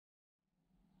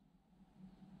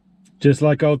Just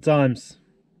like old times.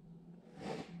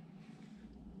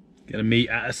 Gonna meet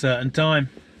at a certain time.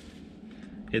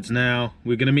 It's now,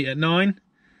 we're gonna meet at 9.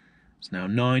 It's now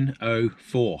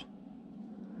 9:04.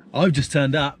 I've just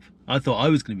turned up. I thought I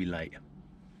was gonna be late.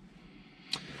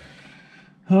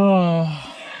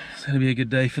 Oh, it's gonna be a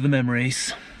good day for the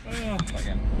memories.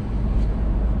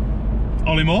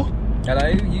 Ollie Moore.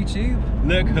 Hello, YouTube.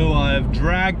 Look who I have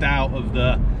dragged out of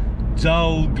the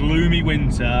dull, gloomy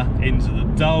winter into the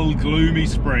dull, gloomy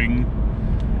spring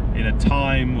in a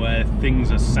time where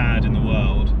things are sad in the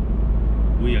world.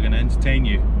 We are going to entertain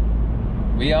you.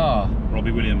 We are.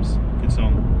 Robbie Williams, good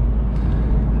song.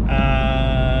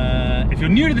 If you're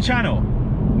new to the channel,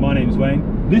 my name's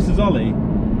Wayne, this is Ollie,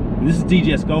 and this is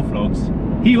DGS Golf Vlogs.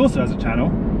 He also has a channel,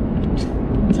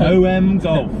 OM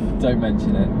Golf. Don't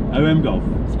mention it. OM Golf.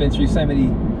 It's been through so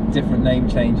many different name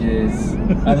changes.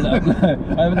 I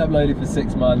haven't uploaded for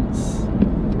 6 months.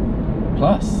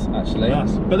 Plus, actually.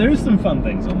 Plus. But there is some fun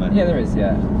things on there. Yeah, there is,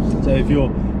 yeah. So if you're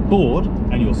bored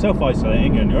and you're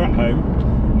self-isolating and you're at home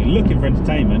and you're looking for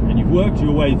entertainment and you've worked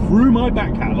your way through my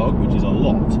back catalogue, which is a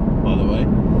lot, by the way,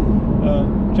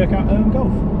 check out OM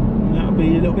Golf. And that'll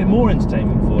be a little bit more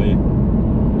entertainment for you.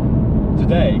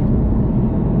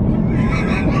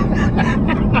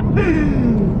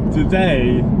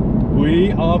 Today,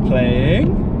 we are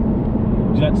playing,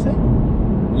 would you like to say?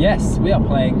 Yes, we are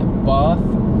playing Bath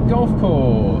Golf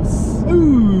Course.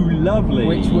 Ooh, lovely.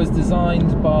 Which was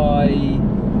designed by...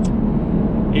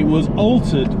 It was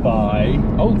altered by...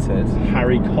 Altered?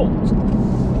 Harry Colt.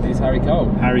 Who's Harry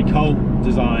Colt? Harry Colt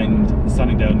designed the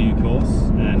Sunningdale new course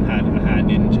and had a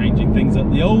hand in changing things at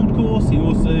the old course. He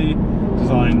also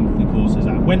designed the courses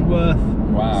at Wentworth.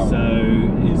 Wow. So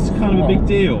it's kind of a big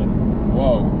deal.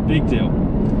 Whoa. Big deal.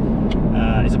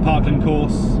 It's a parkland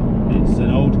course. It's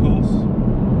an old course.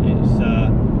 It's,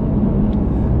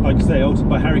 like I say, altered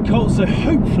by Harry Colt. So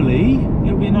hopefully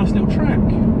it'll be a nice little track.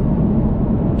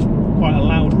 Quite a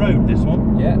loud road, this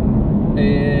one. Yeah.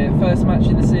 First match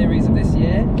in the series of this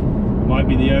year. Might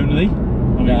be the only.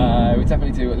 No, we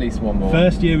definitely do at least one more.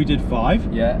 First year we did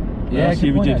 5. Yeah. Last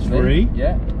year we did 3.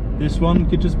 Yeah. This one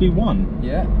could just be 1.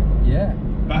 Yeah. Yeah.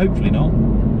 But hopefully not.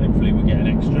 Hopefully we get an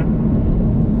extra.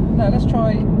 No, let's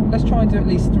try and do at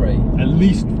least 3. At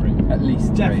least 3. At least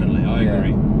 3. Definitely, I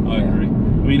agree. I agree.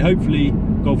 I mean, hopefully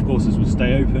golf courses will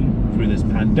stay open through this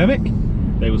pandemic.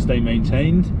 They will stay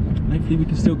maintained, and hopefully we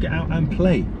can still get out and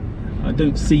play. I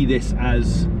don't see this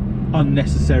as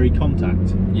unnecessary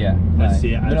contact. Yeah. I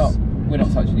see it as we're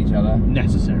not touching each other.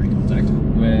 Necessary contact.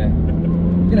 We're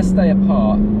gonna stay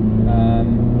apart.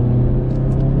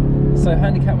 So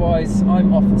handicap wise,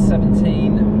 I'm off at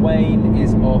 17, Wayne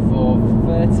is off of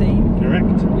 13.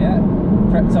 Correct. Yeah,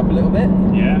 crept up a little bit.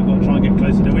 Yeah, I've got to try and get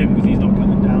closer to him because he's not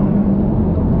coming down.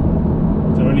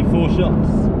 So only 4 shots.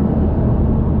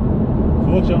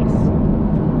 4 shots.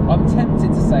 I'm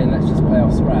tempted to say let's just play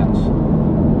off scratch.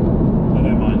 I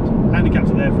don't mind.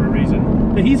 Handicaps are there for a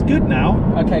reason. But he's good now.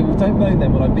 Okay, well don't moan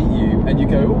then when I beat you and you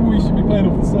go, oh, we should be playing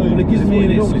off the same. Well, it gives me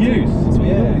an excuse. That's what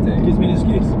you normally do. It gives me an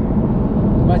excuse.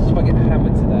 Imagine if I get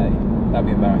hammered today. That'd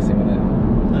be embarrassing, wouldn't it?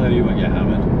 No, you won't get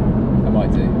hammered. I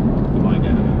might do. You might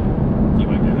get hammered. You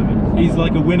won't get hammered. He's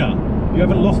like a winner. You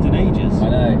haven't lost in ages. I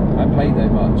know. I haven't played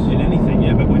that much. In anything,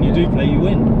 yeah, but when you do play, you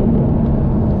win.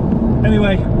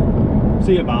 Anyway,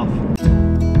 see you at Bath.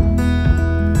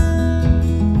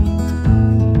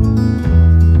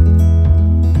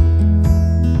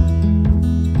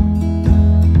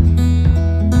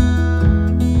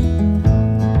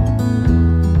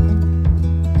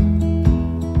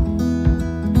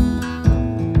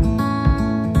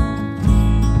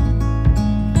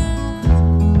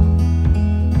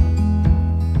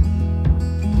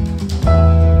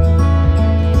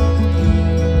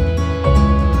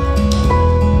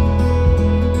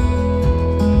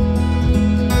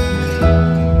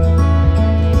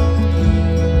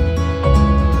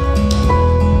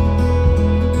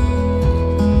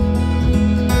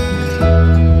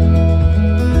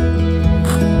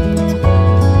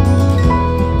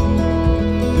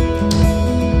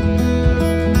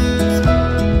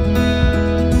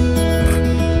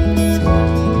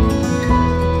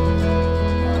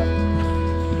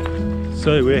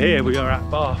 So we're here, we are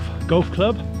at Bath Golf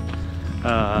Club.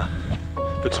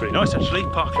 Looks really nice actually,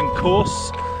 parkland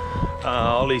course.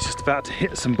 Ollie's just about to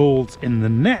hit some balls in the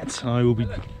net. I will be...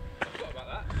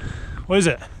 What is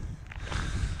it?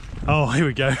 Oh, here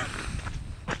we go.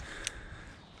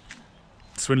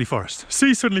 Swinley Forest.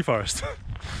 See Swinley Forest.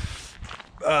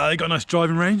 They got a nice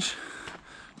driving range.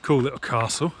 Cool little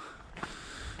castle.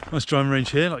 Nice driving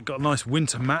range here, like got a nice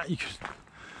winter mat you could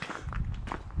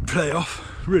play off.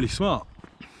 Really smart.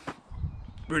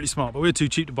 really smart, but we're too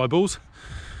cheap to buy balls.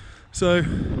 So,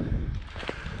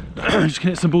 just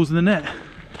gonna hit some balls in the net.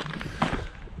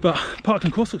 But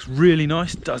Parkland course looks really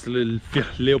nice. Does feel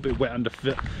a little bit wet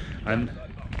underfoot, and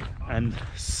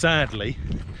sadly,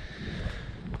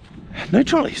 no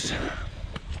trolleys.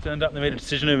 Turned up, they made a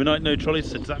decision overnight, no trolleys.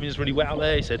 I said, does that mean it's really wet out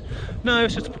there? He said, no,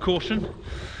 it's just a precaution.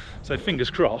 So fingers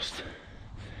crossed,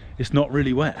 it's not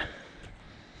really wet.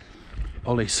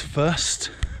 Ollie's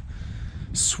first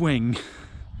swing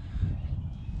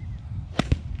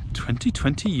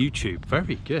 2020 YouTube,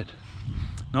 very good.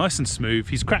 Nice and smooth,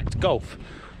 he's cracked golf.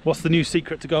 What's the new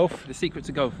secret to golf? The secret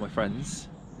to golf, my friends,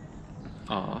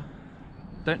 are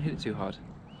don't hit it too hard.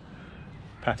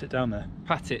 Pat it down there.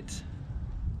 Pat it.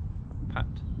 Pat.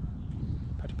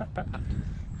 Pat, pat, pat. Pat.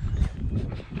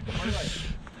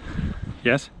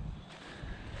 Yes?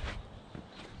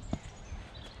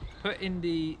 Put in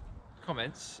the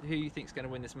comments who you think's going to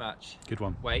win this match. Good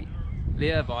one. Wait,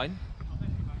 Lee Irvine.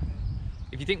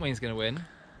 If you think Wayne's going to win,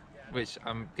 which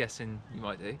I'm guessing you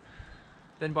might do,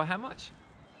 then by how much?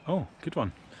 Oh, good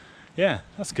one. Yeah,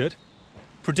 that's good.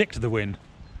 Predict the win.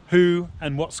 Who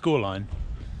and what scoreline?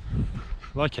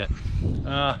 Like it.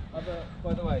 By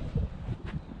the way,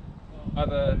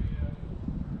 other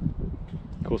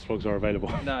course vlogs are available.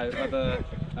 No, other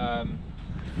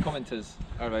commenters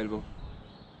are available.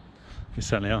 They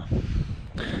certainly are.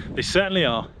 They certainly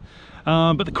are.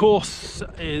 But the course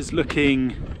is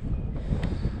looking...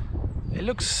 It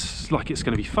looks like it's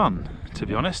going to be fun, to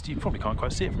be honest. You probably can't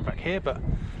quite see it from back here, but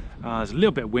there's a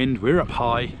little bit of wind. We're up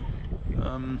high.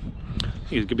 I think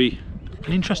it's going to be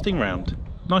an interesting round.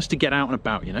 Nice to get out and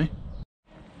about, you know.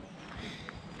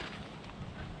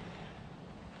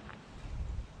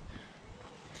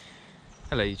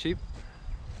 Hello YouTube.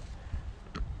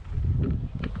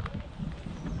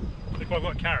 Look what I've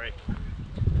got to carry.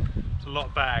 It's a lot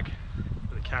of bag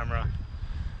for the camera.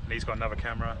 And he's got another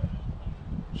camera,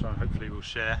 which hopefully we'll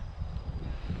share.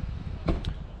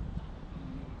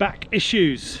 Back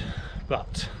issues,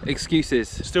 but excuses.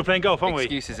 Still playing golf, aren't we?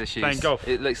 Excuses issues. Playing golf.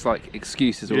 It looks like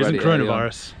excuses It already. isn't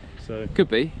coronavirus, so could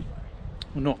be.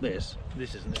 Well, not this.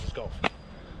 This isn't. This is golf.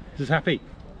 This is happy.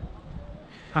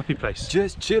 Happy place.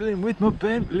 Just chilling with my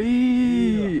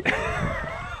Bentley.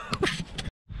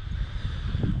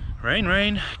 Rain,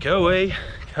 rain, go away.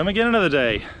 Come again another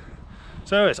day.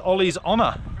 So it's Ollie's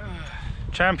honour.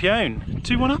 Champion.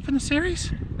 2-1 up in the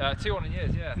series? 2-1 in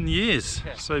years, yeah. In years.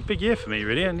 Yeah. So big year for me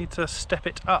really. I need to step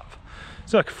it up.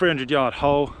 It's like a 300-yard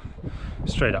hole.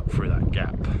 Straight up through that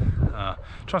gap.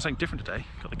 Try something different today.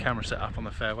 Got the camera set up on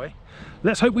the fairway.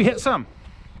 Let's hope we hit some.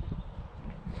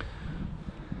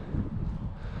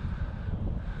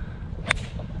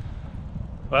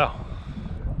 Well,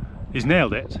 he's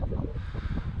nailed it,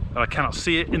 but I cannot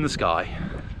see it in the sky.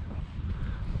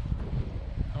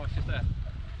 Oh, it's just there.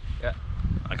 Yeah.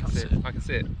 I can't see it. I can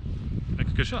see it. Make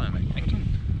a good shot there, mate. Thank you.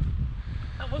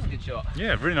 That was a good shot.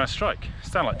 Yeah, really nice strike.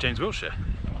 Sound like James Wiltshire.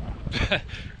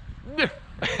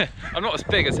 I'm not as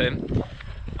big as him.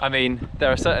 I mean,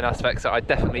 there are certain aspects that I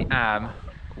definitely am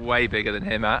way bigger than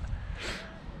him at.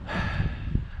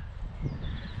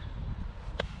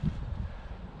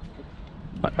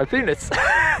 I've seen this.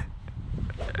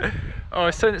 Oh,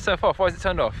 it's turned itself off. Why is it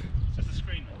turned off? It's just a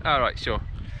screen. All right, sure.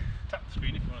 Tap the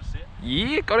screen if you want to see it.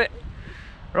 Yeah, got it.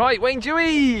 Right, Wayne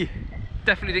Dewey.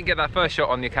 Definitely didn't get that first shot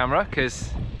on your camera because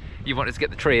you wanted to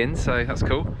get the tree in, so that's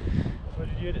cool. Where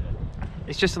did you hit it then?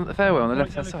 It's just on the fairway on the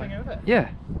left-hand Thing side. over there? Yeah.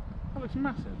 That looks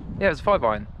massive. Yeah, it's a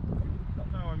 5-iron.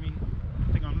 No, I mean,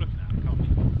 the thing I'm looking at,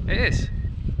 can't be. It is.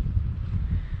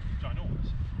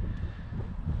 Ginormous.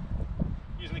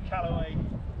 Using the Callaway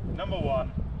 #1.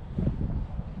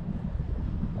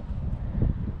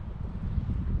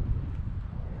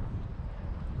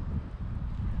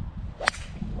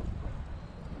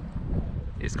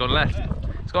 It's gone left.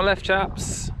 It's gone left,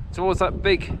 chaps. Towards that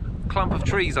big clump of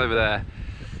trees over there.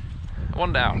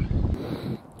 One down.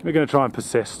 We're going to try and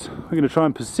persist. We're going to try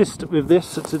and persist with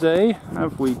this today.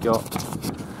 Have we got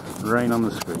rain on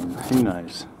the screen? Who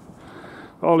knows?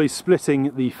 Ollie's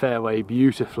splitting the fairway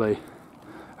beautifully.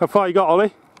 How far you got,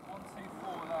 Ollie?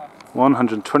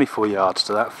 124 yards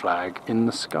to that flag in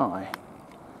the sky.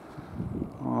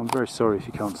 Oh, I'm very sorry if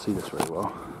you can't see this very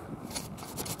well.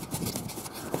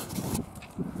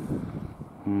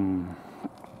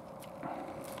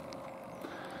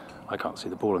 I can't see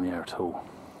the ball in the air at all.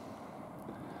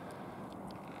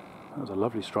 That was a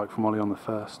lovely strike from Ollie on the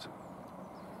first.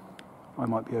 I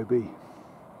might be OB.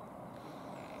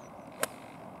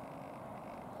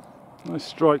 Nice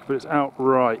strike, but it's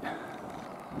outright.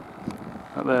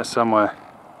 Out there somewhere.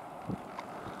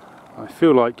 I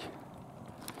feel like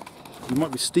he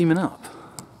might be steaming up.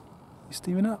 You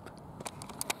steaming up?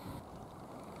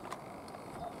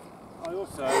 I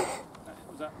also,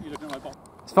 was that you looking at my box?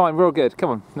 It's fine, we're all good. Come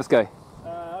on, let's go.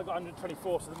 I got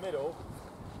 124 to the middle.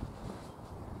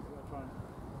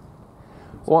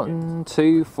 1,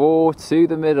 2, 4 to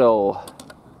the middle.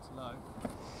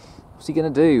 What's he gonna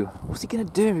do? What's he gonna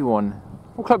do, everyone?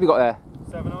 What club you got there?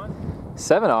 7-iron.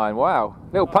 7-iron, wow.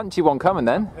 Little punchy one coming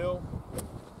then. Hill,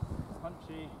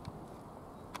 punchy.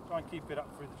 Try and keep it up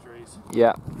through the trees.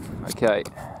 Yeah, okay.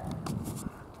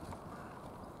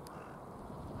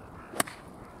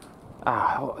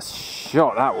 Ah, what a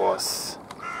shot that was.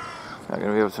 Not going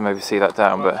to be able to maybe see that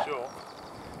down, but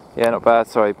yeah, not bad.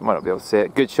 Sorry, might not be able to see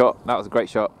it. Good shot. That was a great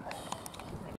shot.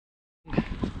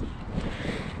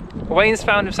 Wayne's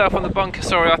found himself on the bunker.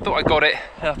 Sorry, I thought I got it.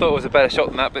 I thought it was a better shot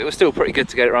than that, but it was still pretty good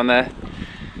to get it around there.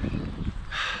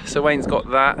 So Wayne's got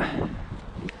that.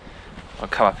 I'll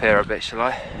come up here a bit, shall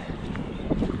I?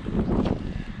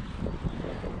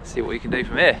 See what you can do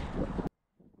from here.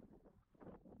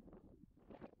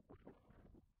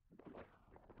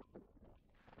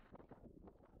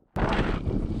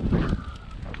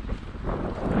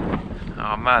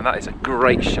 Oh man, that is a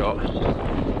great shot.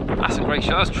 That's a great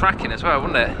shot. That was tracking as well,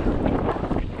 wasn't it?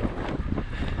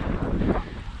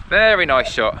 Very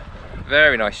nice shot.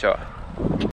 Very nice shot.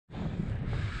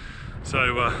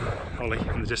 So Ollie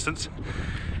in the distance,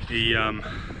 he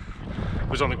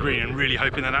was on the green and really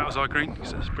hoping that was our green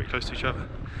because it's pretty close to each other.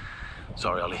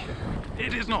 Sorry Ollie,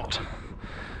 it is not.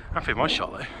 Happy with my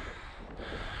shot though.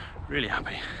 Really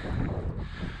happy.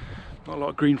 Not a lot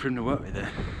of green for him to work with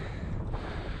there.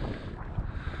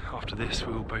 After this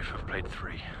we will both have played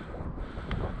 3.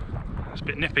 That's a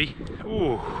bit nippy.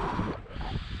 Ooh.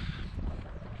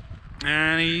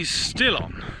 And he's still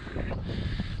on.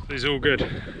 But he's all good.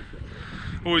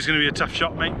 Always going to be a tough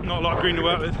shot, mate. Not a lot of green to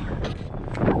work with.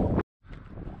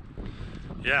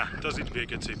 Yeah, does need to be a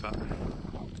good 2-putt.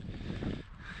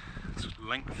 It's a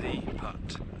lengthy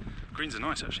putt. Greens are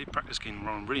nice actually. Practice green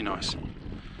rolling really nice.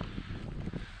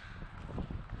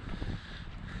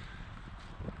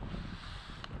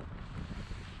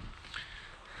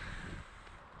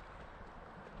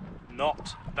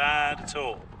 Not bad at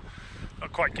all.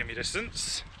 Not quite gimme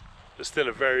distance, but still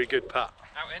a very good putt.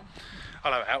 Out in.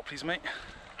 I'll have it out, please, mate.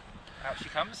 Out she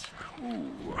comes.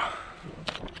 Ooh.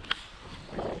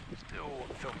 Still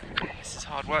filming. This is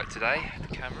hard work today,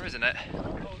 the camera, isn't it?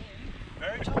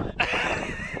 Very tired.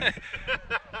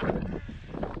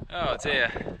 Oh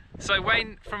dear. So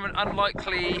Wayne, from an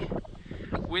unlikely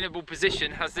winnable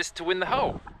position, has this to win the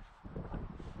hole.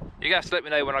 You're going to have to let me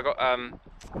know when I got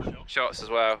shots as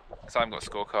well, because I haven't got a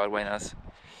scorecard, Wayne has.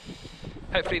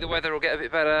 Hopefully the weather will get a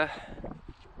bit better.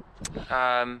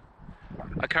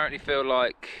 I currently feel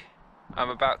like I'm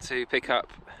about to pick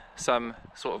up some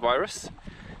sort of virus.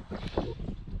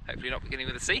 Hopefully not beginning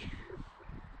with a C.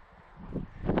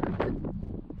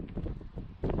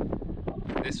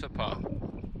 This for par.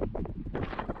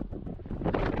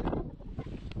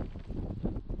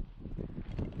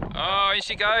 Oh, in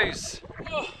she goes.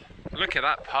 Oh, look at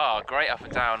that par, great up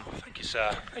and down. Thank you,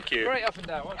 sir. Thank you. Great up and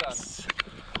down, well done.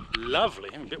 Lovely.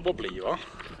 A bit wobbly you are.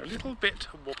 A little bit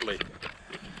wobbly.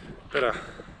 Better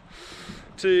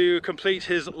to complete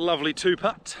his lovely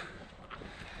 2-putt.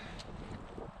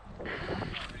 Really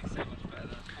so much better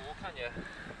than a 4, can you?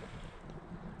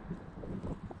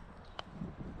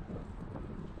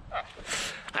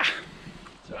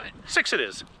 That's right. 6 it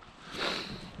is.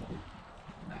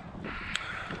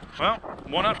 Well,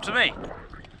 1 up to me.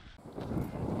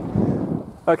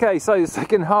 Okay, so the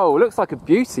second hole looks like a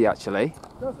beauty actually.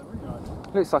 Does it? Really nice.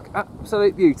 Looks like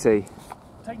absolute beauty.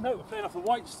 Take note, we're playing off the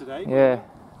whites today. Yeah,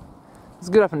 it's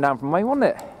good up and down from Wayne, wasn't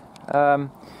it?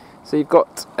 So you've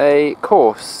got a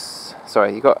course.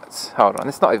 Sorry, you got. Hold on,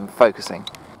 it's not even focusing.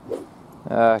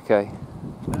 Okay.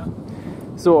 Yeah.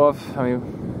 Sort of. I mean,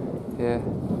 yeah.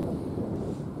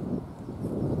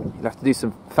 You'll have to do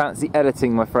some fancy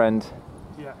editing, my friend.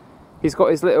 Yeah. He's got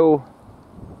his little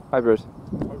hybrid.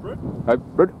 Hybrid?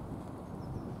 Hybrid.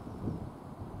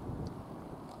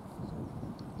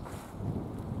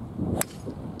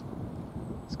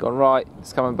 It's gone right,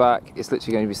 it's coming back, it's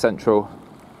literally going to be central.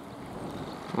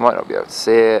 Might not be able to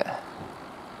see it.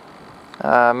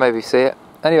 Maybe see it.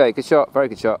 Anyway, good shot, very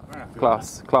good shot.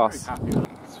 Class, class.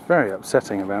 It's very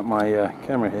upsetting about my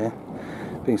camera here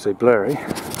being so blurry.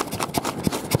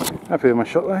 Happy with my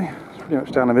shot though, it's pretty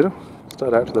much down the middle.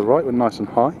 Started out to the right, went nice and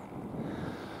high.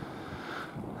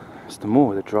 It's the more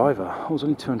with the driver. I was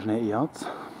only 280 yards.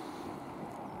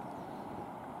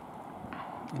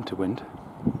 Into wind.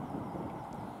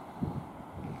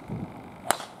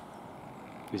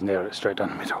 He's nailed it straight down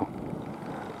the middle.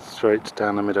 It's straight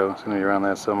down the middle. It's going to be around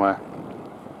there somewhere.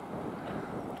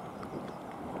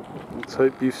 Let's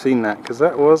hope you've seen that, because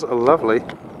that was a lovely.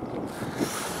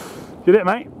 Get it,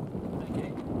 mate?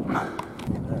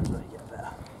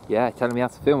 Yeah, telling me how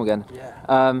to film again.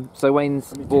 Yeah. So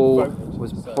Wayne's ball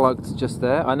was plugged just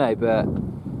there. I know, but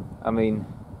I mean,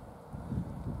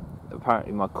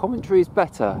 apparently my commentary is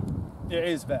better. It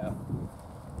is better.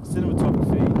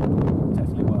 Cinematography,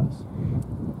 definitely worse.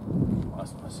 Oh,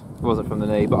 that's nice. It wasn't from the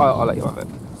knee, but I'll let you have it.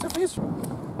 Definitely is.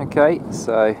 Okay,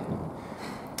 so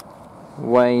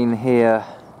Wayne here.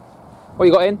 What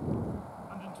you got in?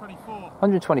 124.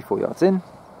 124 yards in.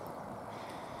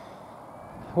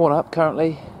 One up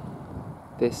currently.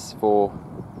 This for.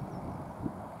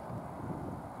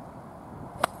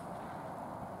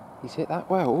 He's hit that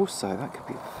well also. That could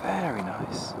be very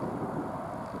nice.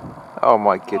 Oh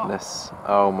my goodness.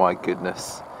 Oh my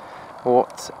goodness.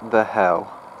 What the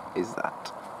hell is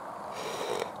that?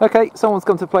 Okay, someone's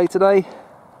come to play today.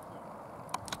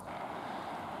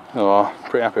 Oh,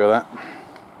 pretty happy with that.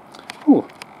 Ooh,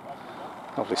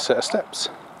 lovely set of steps.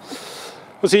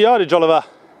 What's the yardage, Oliver?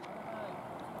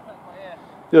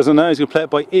 He doesn't know, he's going to play it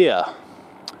by ear.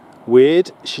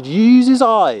 Weird, should use his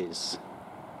eyes.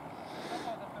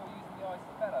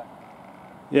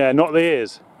 Yeah, not the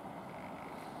ears.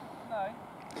 No,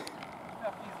 you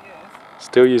have to use the ears.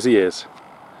 Still use the ears.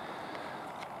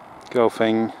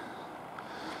 Golfing.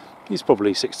 He's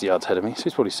probably 60 yards ahead of me, so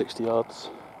he's probably 60 yards.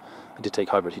 I did take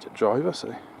hybrid heated driver,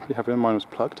 so pretty happy. Mine was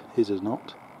plugged, his is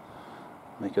not.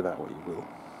 Make of that what you will.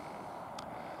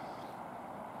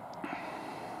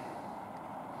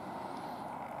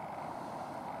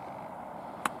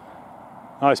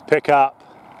 Nice pick up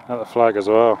at the flag as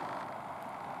well.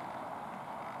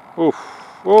 Oof.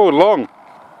 Oh, long.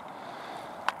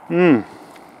 Should have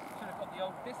got the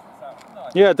old distance out, shouldn't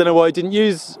I? Yeah, I don't know why you didn't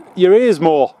use your ears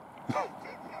more.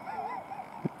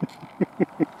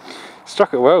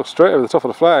 Struck it well, straight over the top of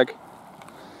the flag.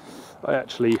 I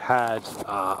actually had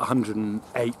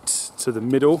 108 to the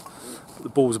middle. The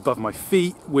ball was above my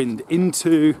feet, wind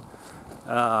into.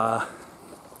 I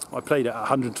played at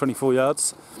 124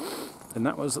 yards, and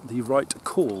that was the right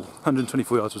call.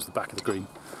 124 yards was the back of the green.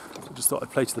 So I just thought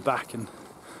I'd play to the back and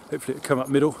hopefully it'd come up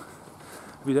middle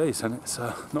every day, and it's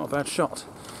not a bad shot.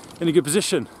 In a good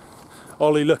position.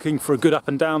 Ollie looking for a good up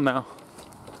and down now.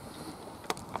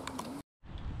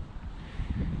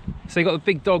 So you got the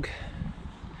big dog,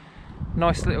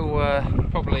 nice little,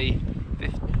 probably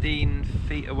 15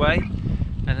 feet away,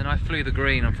 and then I flew the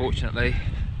green, unfortunately.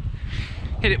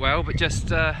 Hit it well, but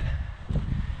just I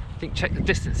think check the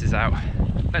distances out.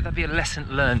 Let that be a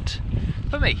lesson learnt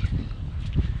for me.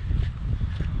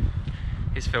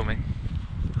 He's filming.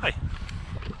 Hi.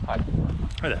 Hi.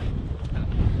 Hi there.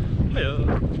 Hello.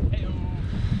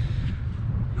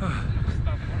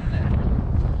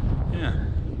 Yeah.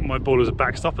 My ball is a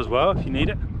backstop as well if you need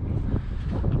it.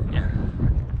 Yeah.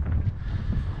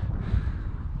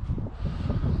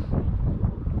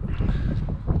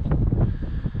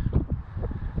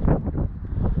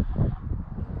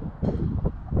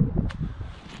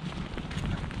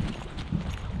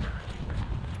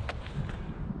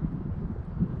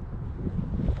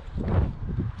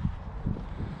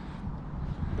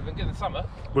 We've been good in the summer.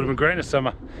 Would have been great in the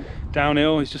summer.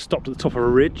 Downhill, he's just stopped at the top of a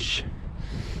ridge.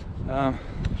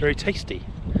 Very tasty.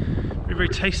 Very, very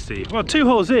tasty. Well, 2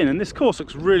 holes in, and this course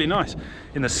looks really nice.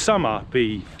 In the summer,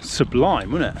 be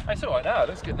sublime, wouldn't it? It's alright now, it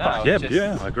looks good now. Yeah, just...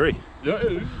 yeah, I agree. Yeah.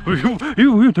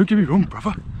 You don't get me wrong,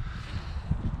 brother.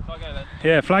 I'll go then.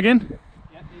 Yeah, flag in?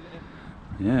 Yeah, leave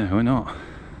it in. Yeah, why not?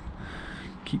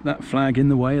 Keep that flag in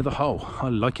the way of the hole. I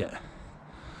like it.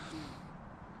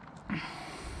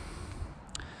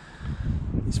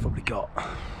 He's probably got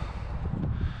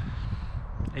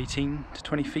 18 to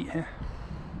 20 feet here.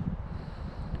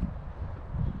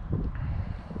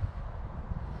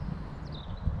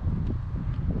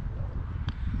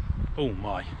 Oh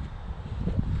my.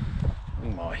 Oh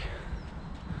my.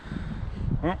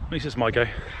 Well, at least it's my go.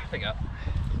 Pick up.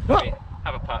 What? Maybe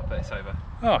have a putt, but it's over.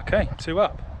 Oh, okay, 2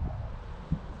 up.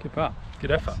 Good putt. Good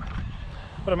effort.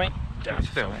 What a mate. It's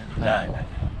filming. No.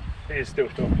 It is still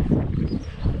filming.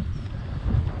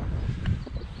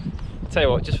 Tell you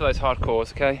what, just for those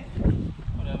hardcores, okay?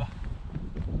 Whatever.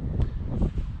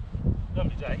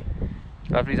 Lovely day.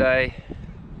 Lovely day.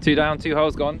 2 down, 2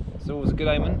 holes gone. It's always a good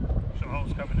omen. Some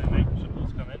holes coming in, mate. Some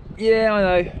holes coming in. Yeah, I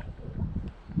know.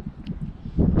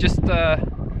 Just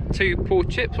 2 poor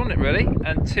chips, wasn't it, really?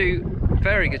 And 2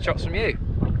 very good shots from you.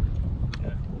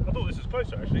 Yeah. I thought this was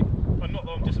closer, actually. But not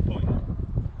that I'm disappointed.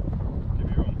 Could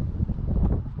be wrong.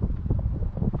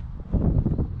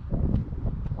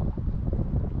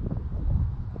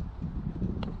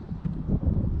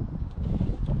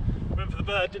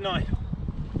 bird, didn't I?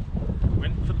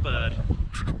 Went for the bird.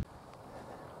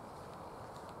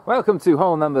 Welcome to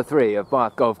hole number 3 of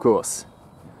Bath Golf Course.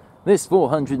 This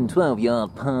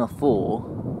 412-yard par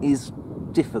 4 is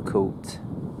difficult.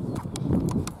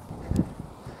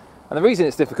 And the reason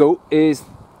it's difficult is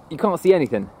you can't see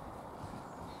anything.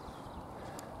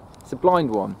 It's a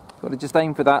blind one. You've got to just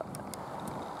aim for that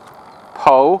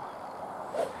pole.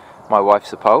 My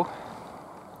wife's a pole.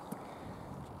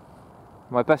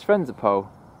 My best friend's a pole.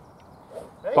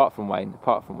 Hey. Apart from Wayne.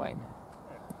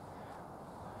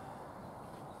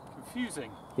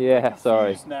 Confusing. Yeah,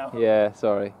 sorry. Now. Yeah,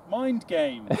 sorry. Mind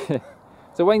game.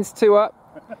 So Wayne's 2 up.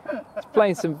 He's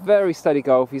playing some very steady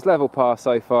golf. He's level par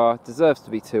so far. Deserves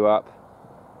to be 2 up.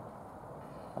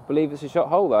 I believe it's a shot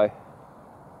hole though.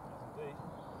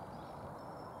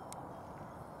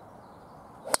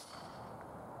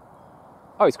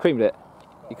 Oh, he's creamed it.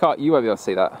 You won't be able to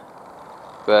see that.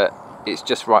 But it's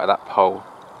just right at that pole.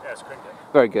 Yeah, it's creamed it.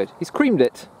 Very good. He's creamed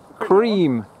it.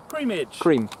 Cream. Creamage.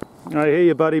 Cream. I hear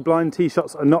you, buddy. Blind tee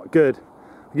shots are not good.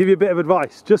 I'll give you a bit of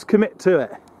advice. Just commit to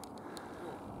it.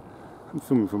 I'm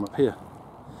filming from up here.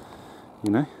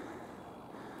 You know?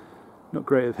 Not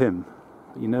great of him,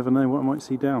 but you never know what I might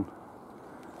see down.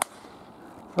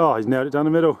 Oh, he's nailed it down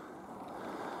the middle.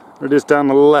 There it is down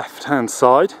the left-hand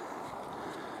side.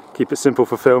 Keep it simple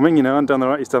for filming, you know, and down the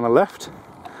right, he's down the left.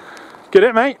 Get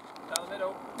it, mate? Down the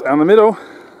middle. Down the middle.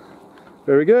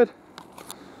 Very good.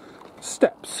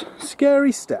 Steps.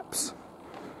 Scary steps.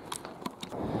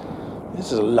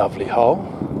 This is a lovely hole.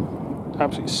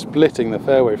 Absolutely splitting the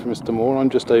fairway from Mr. Moore. I'm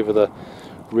just over the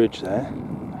ridge there.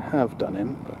 Have done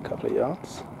him for a couple of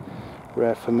yards.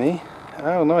 Rare for me.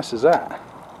 How nice is that?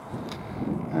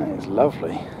 That is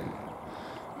lovely.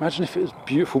 Imagine if it was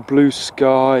beautiful blue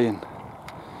sky, and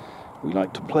we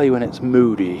like to play when it's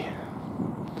moody.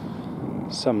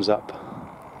 Sums up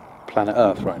planet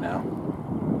Earth right now.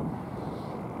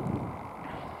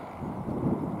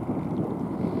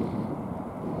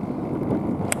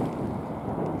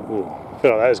 Ooh, I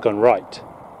feel like that has gone right.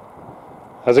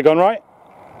 Has it gone right?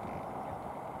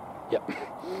 Yep.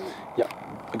 Yep.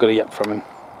 I got a yep from him.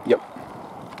 Yep.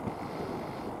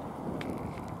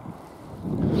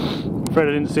 Afraid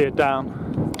I didn't see it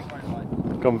down.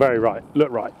 Gone very right.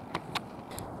 Look right.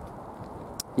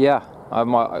 Yeah, I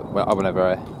went over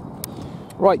there.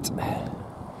 Right.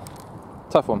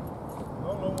 Tough one.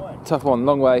 Long way. Tough one,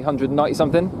 long way. 190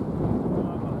 something.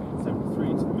 73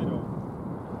 to the middle.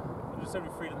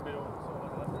 173 to the middle.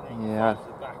 Yeah.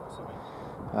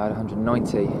 I had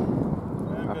 190.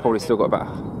 I've probably still got about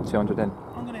 200 in.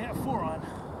 I'm going to hit a 4-iron.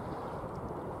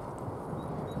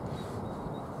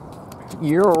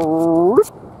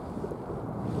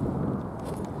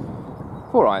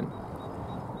 Four iron.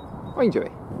 Enjoy.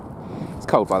 It's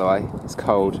cold, by the way. It's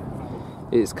cold.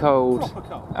 It's cold. Proper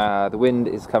cold. The wind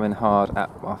is coming hard at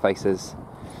our faces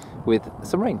with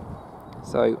some rain.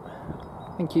 So,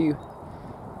 thank you,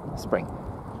 spring.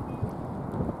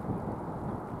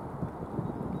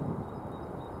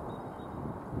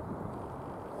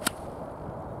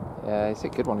 Yeah, it's a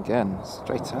good one again.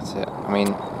 Straight at it. I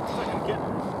mean,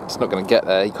 it's not going to get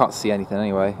there. You can't see anything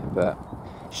anyway. But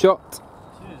shot.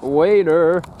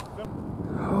 Waiter.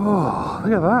 Oh,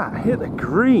 look at that. Hit the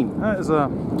green. That is a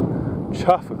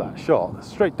chuff of that shot.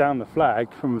 Straight down the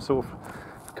flag from sort of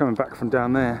coming back from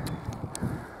down there.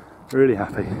 Really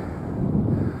happy.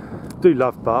 Do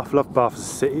love Bath. Love Bath as a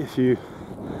city. If you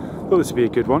thought this would be a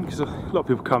good one, because a lot of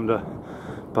people come to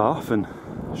Bath and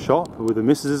shop with the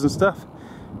missuses and stuff.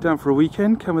 Down for a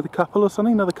weekend, come with a couple or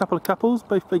something, another couple of couples,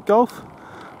 both play golf.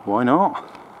 Why not?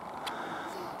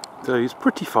 So he's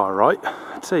pretty far right.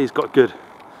 I'd say he's got good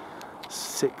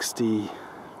 60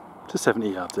 to 70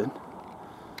 yards in.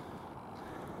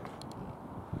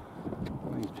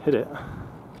 He's hit it.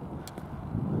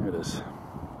 There it is.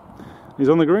 He's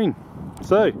on the green.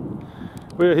 So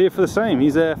we're here for the same.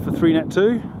 He's there for 3 net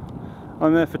 2.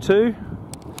 I'm there for 2.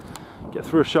 Get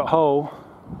through a shot hole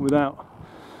without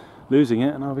losing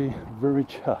it, and I'll be very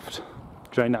chuffed.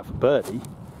 Drain that for birdie,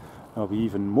 I'll be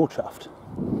even more chuffed.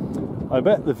 I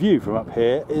bet the view from up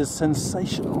here is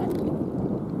sensational.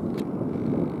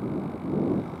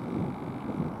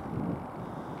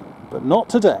 But not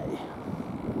today.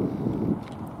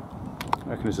 I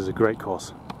reckon this is a great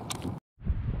course.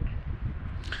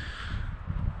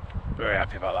 Very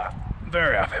happy about that.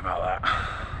 Very happy about that.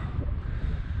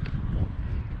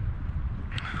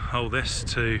 Hold this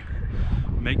to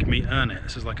make me earn it.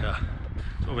 This is like a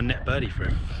sort of a net birdie for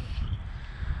him.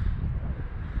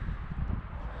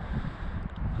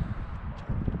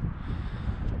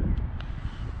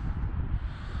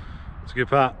 It's a good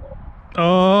putt.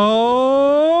 Oh!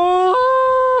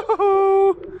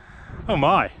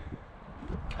 my.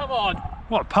 Come on.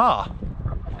 What a par.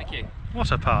 Thank you.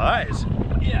 What a par that is.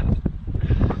 Yeah.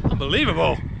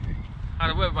 Unbelievable. I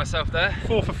had a word with myself there.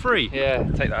 4 for 3. Yeah,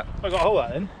 take that. I got to hold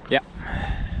that then. Yeah.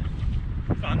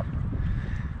 Fun.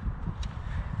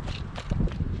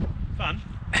 Fun.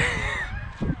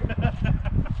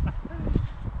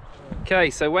 Okay,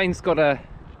 so Wayne's got a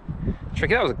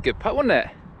tricky. That was a good putt, wasn't it?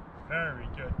 Very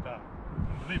good putt.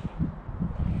 Unbelievable.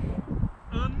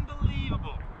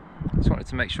 Unbelievable. Just wanted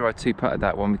to make sure I two-putted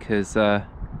that one because. You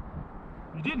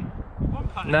didn't. One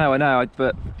putt. No, I know,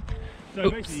 but. So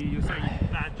basically, you're saying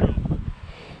bad job.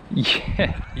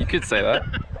 Yeah, you could say that.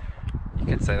 You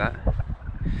could say that.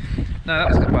 No, that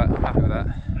was a good putt. I'm happy with that.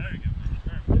 Very good.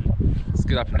 Very good. It's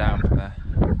good up and down from there.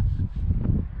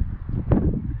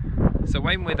 So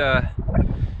Wayne with a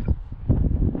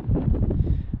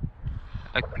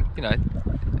you know,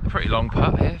 a pretty long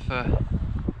putt here for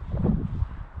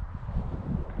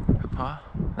par,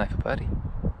 no, for birdie.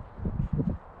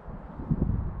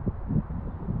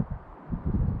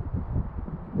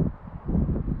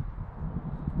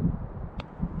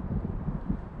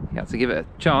 You have to give it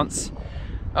a chance.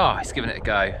 Oh, he's giving it a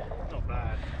go. Not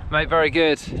bad. Mate, very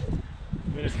good. I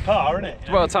mean, it's a par, isn't it?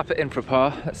 Well, tap it in for a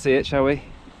par. Let's see it, shall we?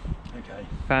 Okay.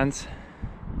 Fans?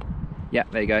 Yeah,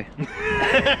 there you go.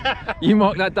 You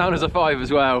mark that down as a 5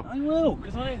 as well. I will,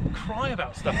 because I cry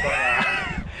about stuff like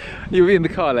that. You'll be in the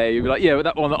car later, you'll be like, yeah, but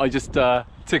that one that I just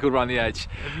tickled around the edge.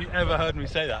 Have you ever heard me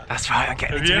say that? That's right, I'm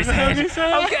getting Have into you his ever heard head. me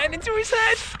say I'm that? getting into his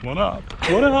head. What up?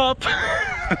 What up?